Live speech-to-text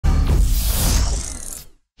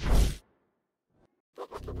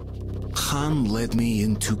Khan led me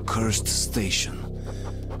into Cursed Station.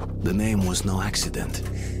 The name was no accident.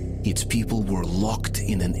 Its people were locked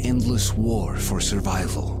in an endless war for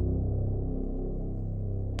survival.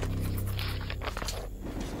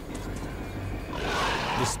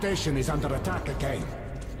 The station is under attack again.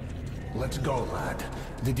 Let's go, lad.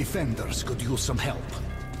 The defenders could use some help.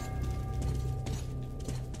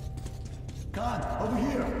 Khan, over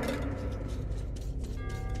here!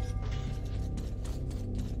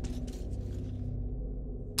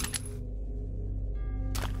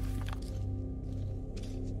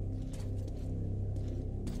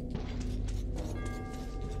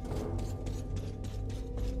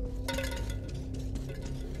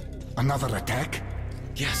 Another attack?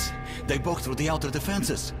 Yes, they broke through the outer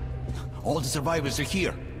defenses. All the survivors are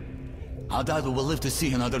here. I doubt we will live to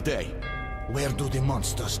see another day. Where do the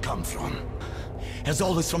monsters come from? As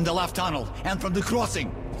always, from the left tunnel and from the crossing.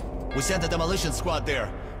 We sent a demolition squad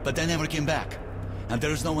there, but they never came back. And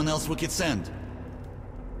there is no one else we could send.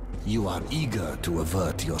 You are eager to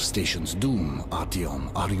avert your station's doom,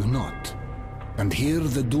 Artyom, are you not? And here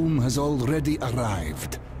the doom has already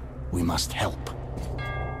arrived. We must help.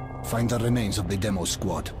 Find the remains of the demo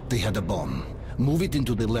squad. They had a bomb. Move it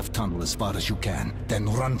into the left tunnel as far as you can, then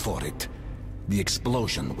run for it. The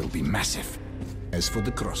explosion will be massive. As for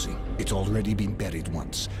the crossing, it's already been buried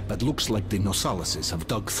once, but looks like the Nosalises have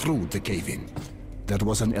dug through the cave-in. There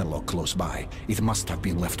was an airlock close by. It must have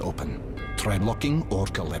been left open. Try locking or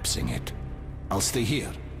collapsing it. I'll stay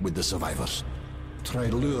here with the survivors. Try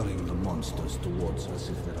luring the monsters towards us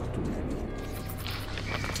if there are too many.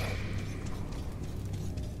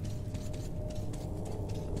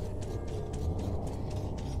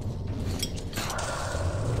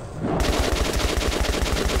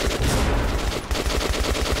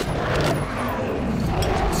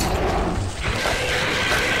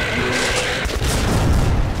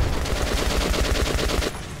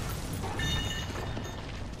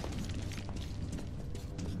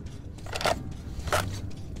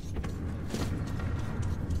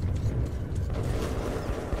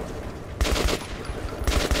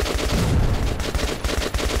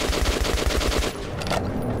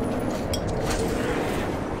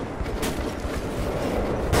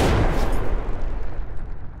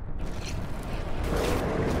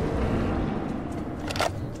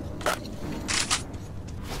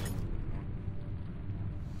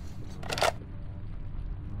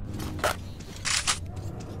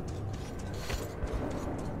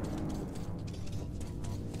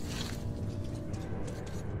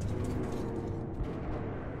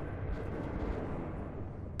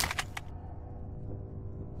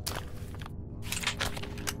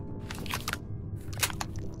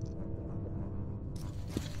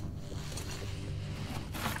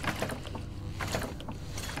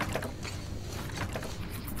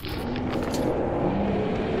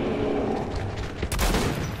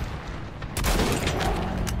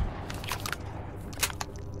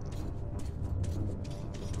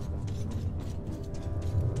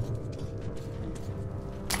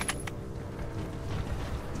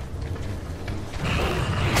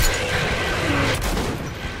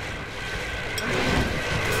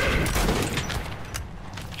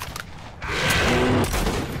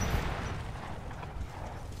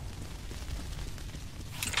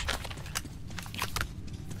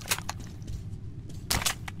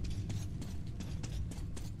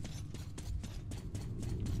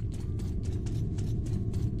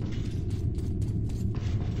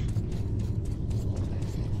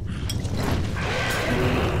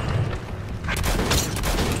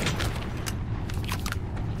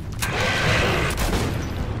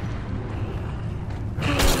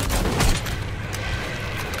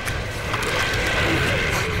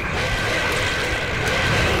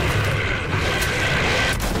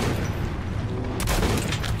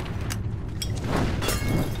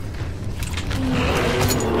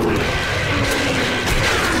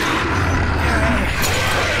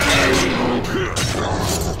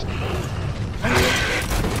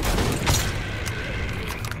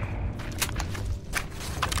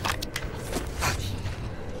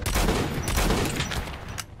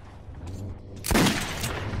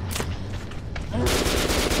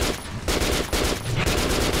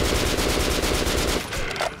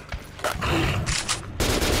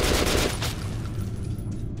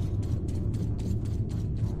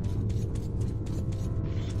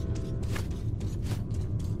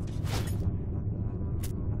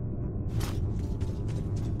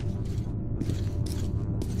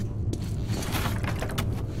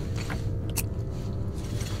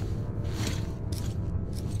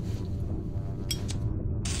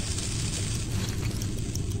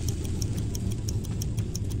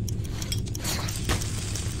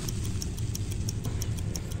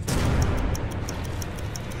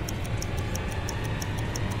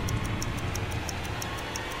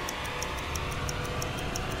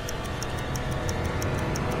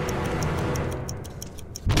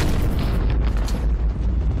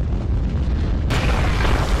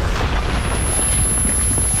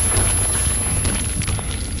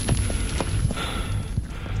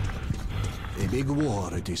 big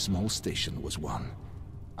war at a small station was won.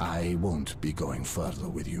 I won't be going further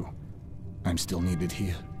with you. I'm still needed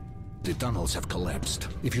here. The tunnels have collapsed.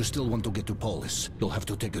 If you still want to get to Polis, you'll have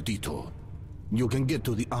to take a detour. You can get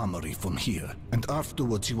to the armory from here, and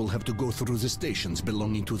afterwards you will have to go through the stations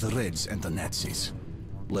belonging to the Reds and the Nazis.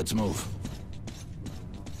 Let's move.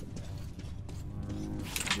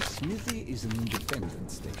 The smithy is an independent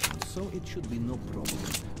station, so it should be no problem.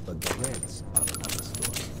 But the Reds are another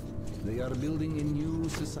story. They are building a new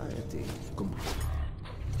society.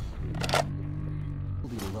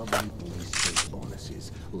 The lovely police state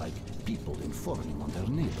bonuses, like people informing on their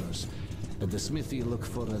neighbors. At the smithy, look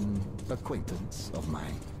for an acquaintance of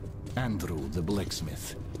mine. Andrew, the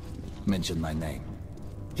blacksmith. Mention my name.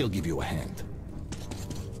 He'll give you a hand.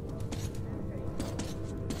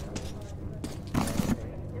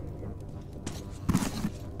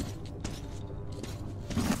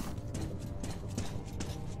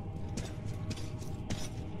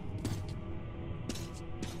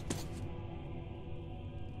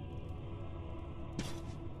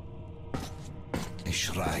 A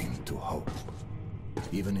shrine to hope.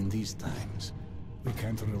 Even in these times, we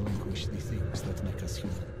can't relinquish the things that make us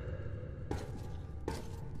human.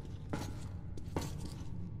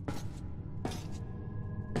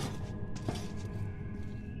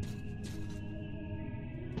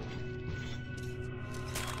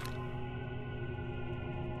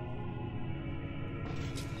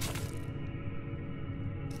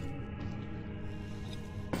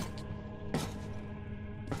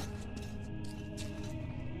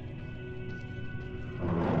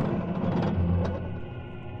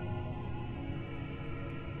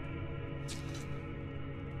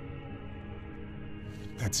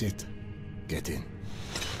 That's it. Get in.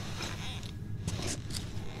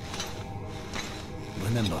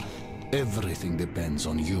 Remember, everything depends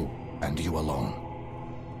on you, and you alone.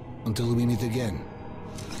 Until we meet again,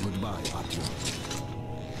 goodbye, Artyom.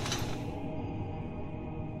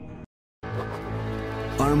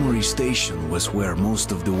 Armory Station was where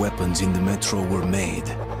most of the weapons in the metro were made.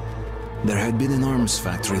 There had been an arms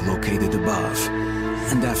factory located above,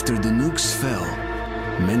 and after the nukes fell,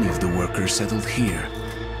 many of the workers settled here.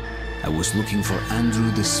 I was looking for Andrew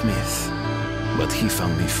the Smith, but he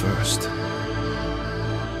found me first.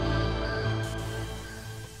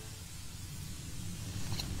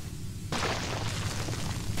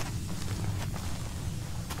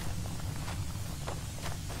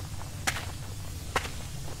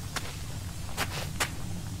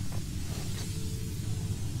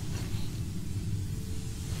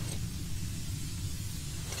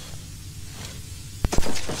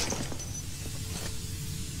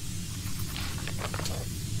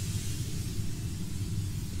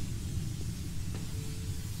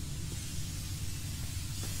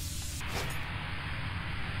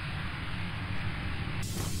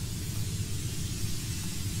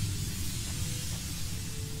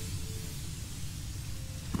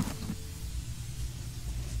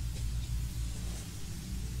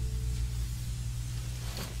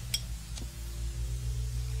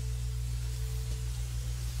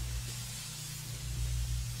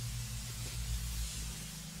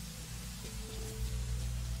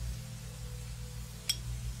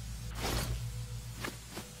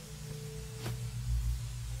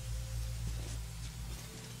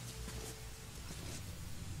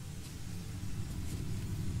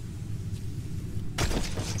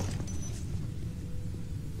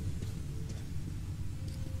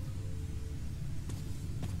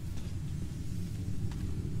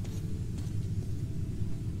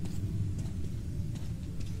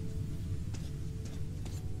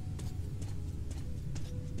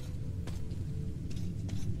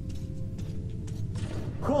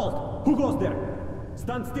 Halt! Who goes there?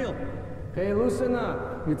 Stand still! Hey, loosen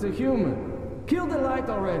up. It's a human. Kill the light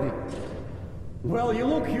already. Well, you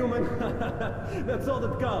look human. That's all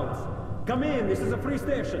that counts. Come in, this is a free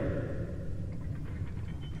station.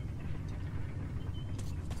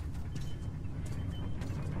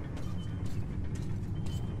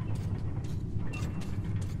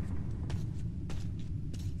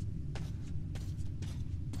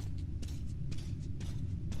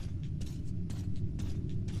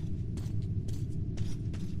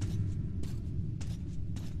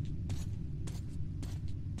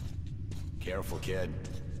 Careful, kid.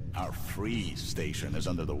 Our free station is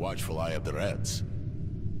under the watchful eye of the Reds.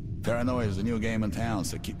 Paranoia is the new game in town,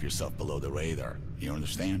 so keep yourself below the radar. You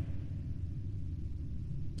understand?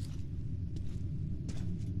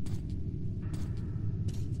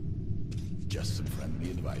 Just some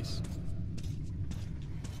friendly advice.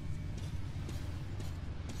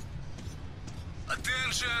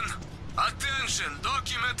 Attention! Attention!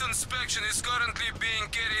 Document inspection is currently being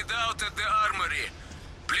carried out at the armory.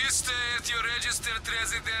 Please stay at your registered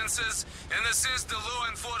residences and assist the law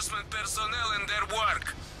enforcement personnel in their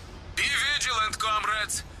work. Be vigilant,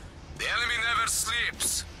 comrades. The enemy never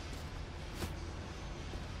sleeps.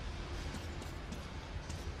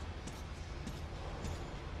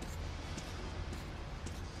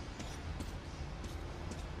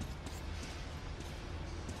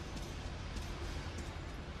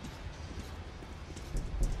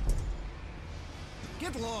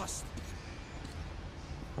 Get lost!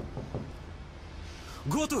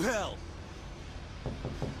 Go to hell!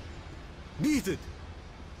 Beat it!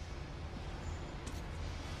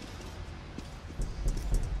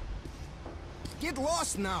 Get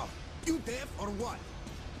lost now! You deaf or what?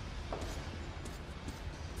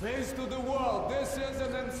 Face to the wall. This is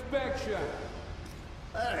an inspection.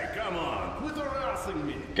 Hey, come on, quit harassing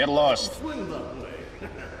me. Get lost. Swing that way.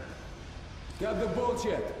 Got the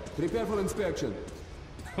bullshit. Prepare for inspection.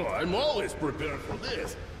 Oh, I'm always prepared for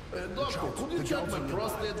this. Doctor, could you check my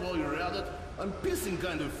prostate while you're at it? I'm pissing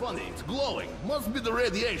kind of funny. It's glowing. Must be the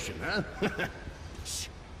radiation, huh? Shh!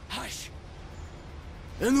 Hush!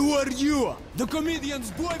 And who are you? The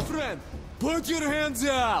comedian's boyfriend? Put your hands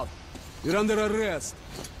out! You're under arrest.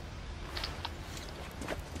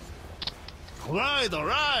 All right.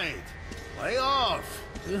 Lay off.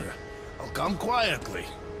 I'll come quietly.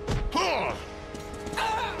 Huh.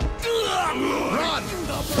 Run!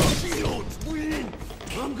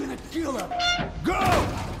 I'm gonna kill him! Go!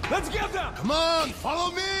 Let's get them! Come on,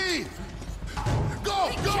 follow me!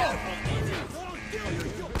 Go!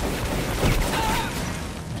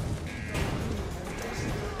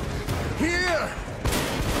 Here!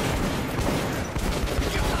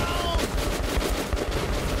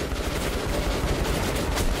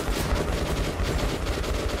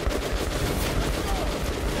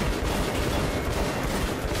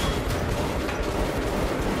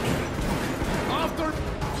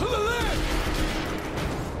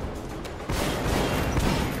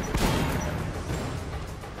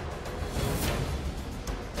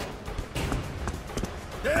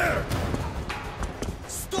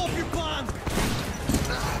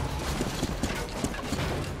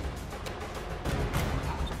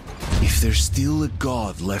 If there's still a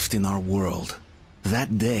god left in our world,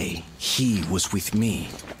 that day he was with me.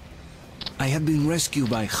 I had been rescued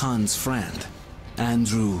by Han's friend,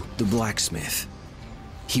 Andrew the blacksmith.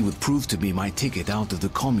 He would prove to be my ticket out of the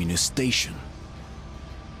communist station.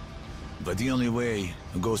 But the only way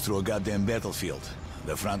goes through a goddamn battlefield.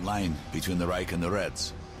 The front line between the Reich and the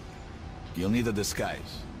Reds. You'll need a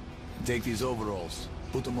disguise. Take these overalls,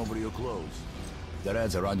 put them over your clothes. The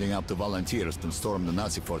Reds are rounding up the volunteers to storm the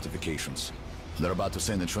Nazi fortifications. They're about to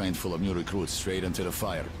send a train full of new recruits straight into the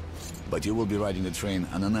fire. But you will be riding the train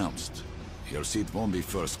unannounced. Your seat won't be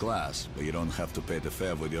first class, but you don't have to pay the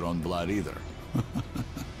fare with your own blood either.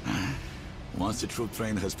 Once the troop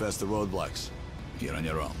train has passed the roadblocks, you're on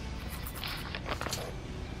your own.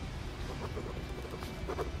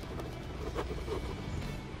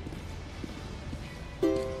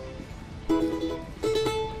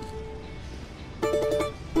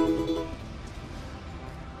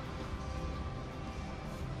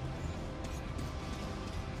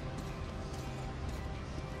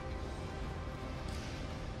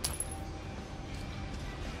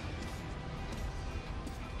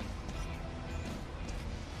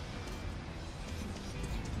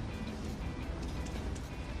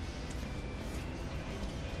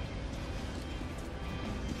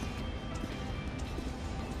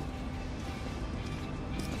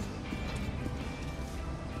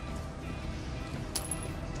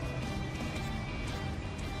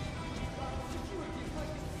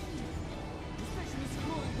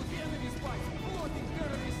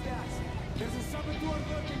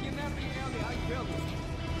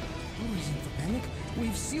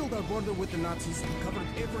 We've sealed our border with the Nazis and covered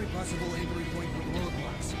every possible entry point with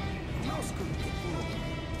roadblocks. Who else couldn't get through?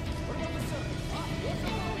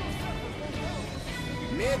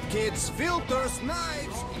 Medkits, filters,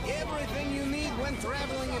 knives, everything you need when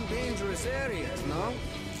traveling in dangerous areas, no?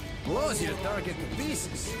 Blows your target to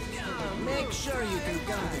pieces. Make sure you can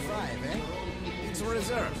count to 5, eh? It's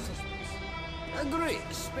reserved. Agree.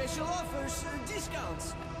 Special offers,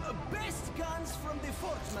 discounts. Best guns from the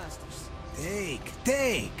Fort Masters.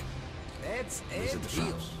 Take! That's Visit it. the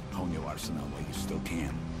shops. Hone your arsenal while you still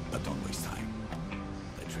can, but don't waste time.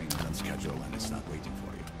 The train is on schedule and it's not waiting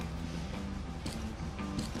for you.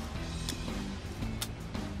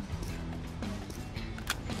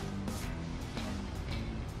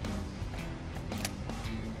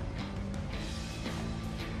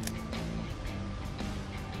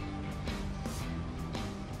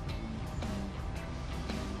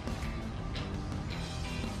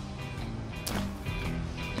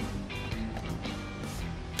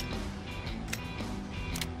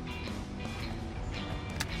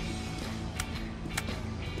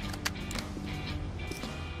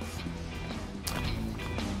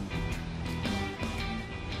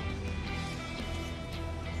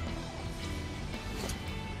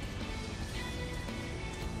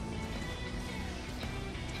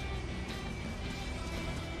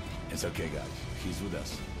 It's okay, guys. He's with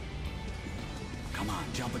us. Come on,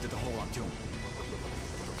 jump into the hole, Artyom.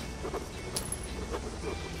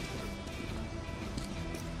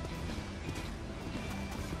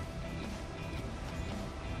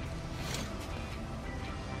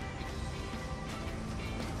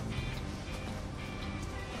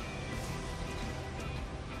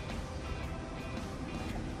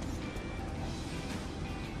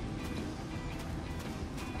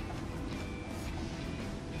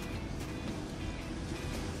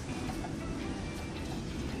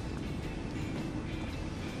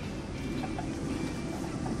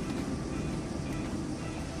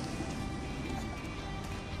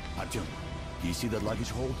 Artyom, do you see that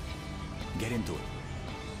luggage hold? Get into it.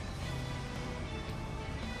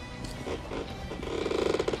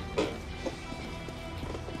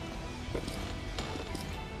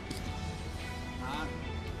 Huh?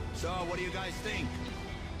 So, what do you guys think?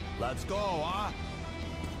 Let's go, huh?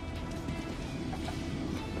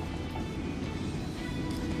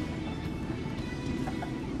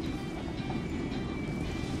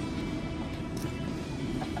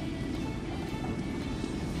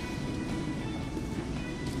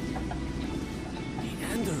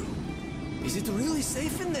 Is it really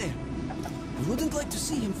safe in there? I wouldn't like to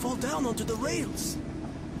see him fall down onto the rails.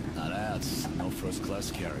 Now that's no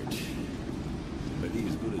first-class carriage. But he's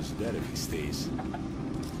as good as dead if he stays.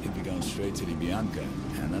 He'd be going straight to the Bianca,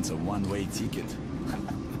 and that's a one-way ticket.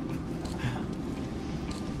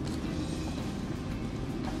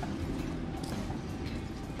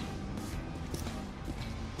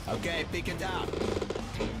 Okay, pick it up.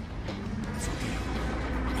 It's okay.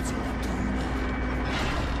 It's all up to you.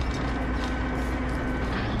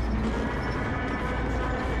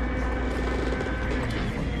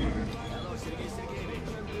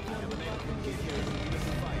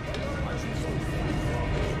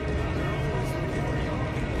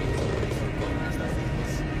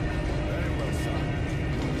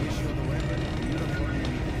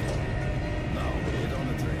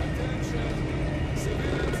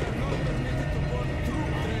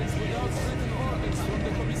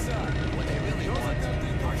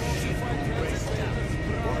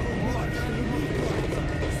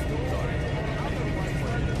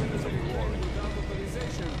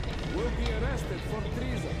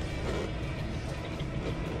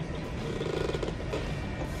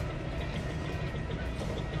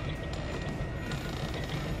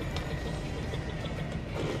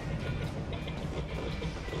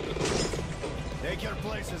 Take your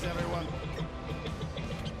places, everyone.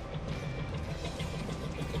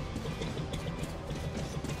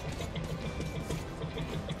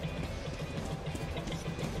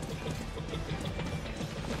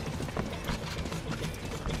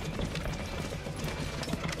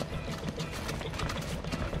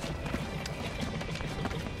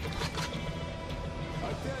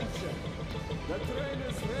 Attention! The train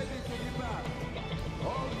is ready to depart.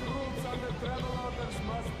 All groups under travel orders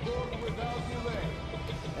must board without delay.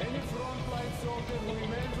 Any frontline soldier who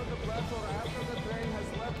remains on the platform after the train has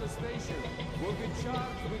left the station will be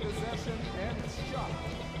charged with desertion and shot.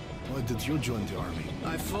 Why did you join the army?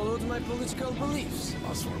 I followed my political beliefs.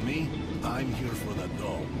 As for me, I'm here for the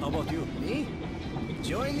dough. How about you? Me?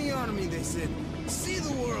 Join the army, they said. See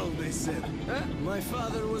the world, they said. Huh? My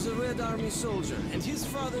father was a Red Army soldier, and his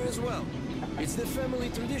father as well. It's the family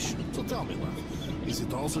tradition. So tell me, lad, is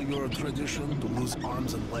it also your tradition to lose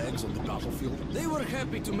arms and legs on the battlefield? They were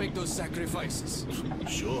happy to make those sacrifices.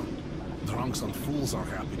 Sure. Drunks and fools are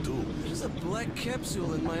happy too. There's a black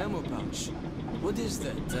capsule in my ammo pouch. What is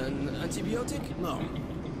that? An antibiotic? No,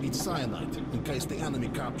 it's cyanide, in case the enemy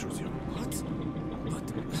captures you. What?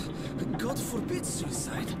 But God forbid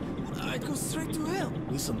suicide. I'd go straight to hell.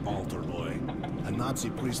 Listen, altar boy. A Nazi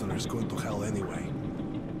prisoner is going to hell anyway.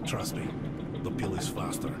 Trust me, the pill is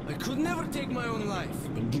faster. I could never take my own life.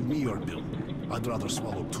 Then give me your pill. I'd rather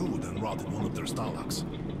swallow two than rot in one of their stalags.